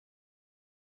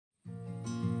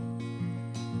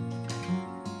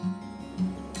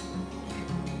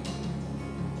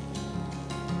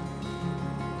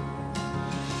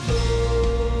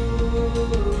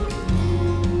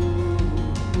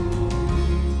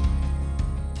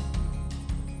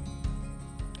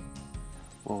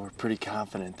pretty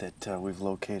confident that we've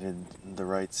located the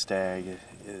right stag.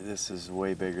 This is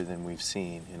way bigger than we've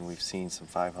seen, and we've seen some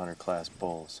 500 class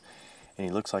bulls. And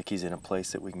he looks like he's in a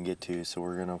place that we can get to, so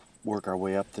we're gonna work our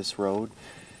way up this road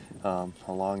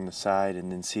along the side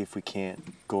and then see if we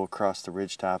can't go across the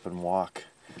ridgetop and walk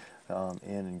in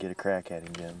and get a crack at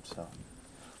him, Jim. So.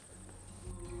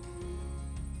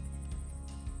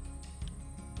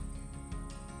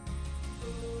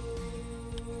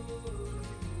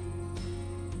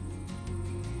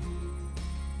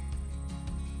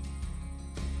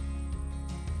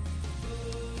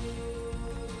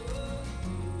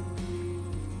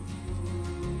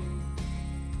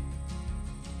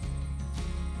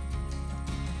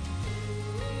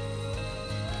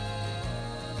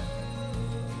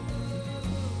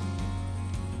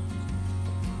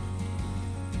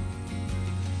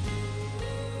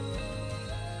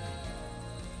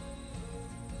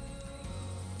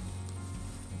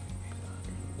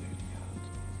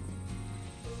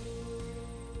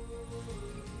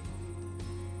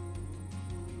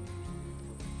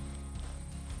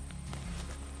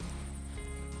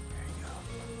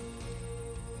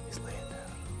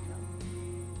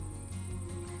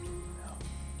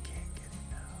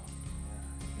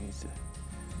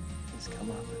 He's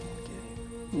come up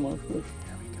and we'll get him.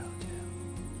 Here we go, Tim.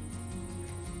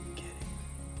 Get him.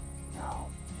 Oh,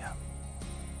 yep.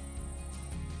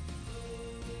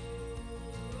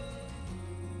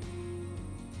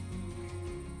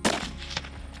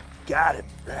 Got him.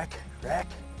 Rack.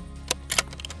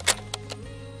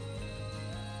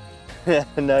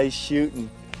 Nice shooting.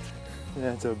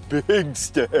 That's a big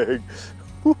stag.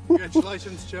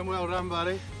 Congratulations, Jim. Well done,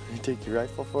 buddy. Let me take your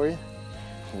rifle for you.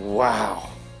 Wow.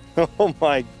 Oh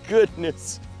my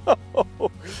goodness.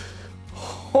 Oh,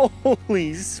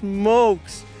 holy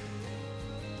smokes.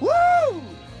 Woo!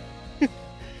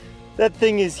 That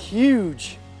thing is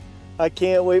huge. I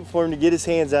can't wait for him to get his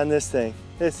hands on this thing.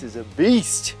 This is a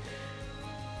beast.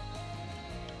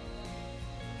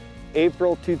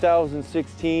 April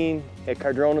 2016 at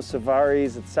Cardrona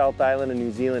Safaris at South Island of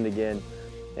New Zealand again.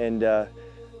 And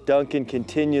Duncan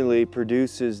continually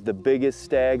produces the biggest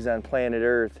stags on planet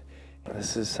Earth.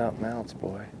 This is something else,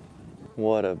 boy.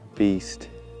 What a beast.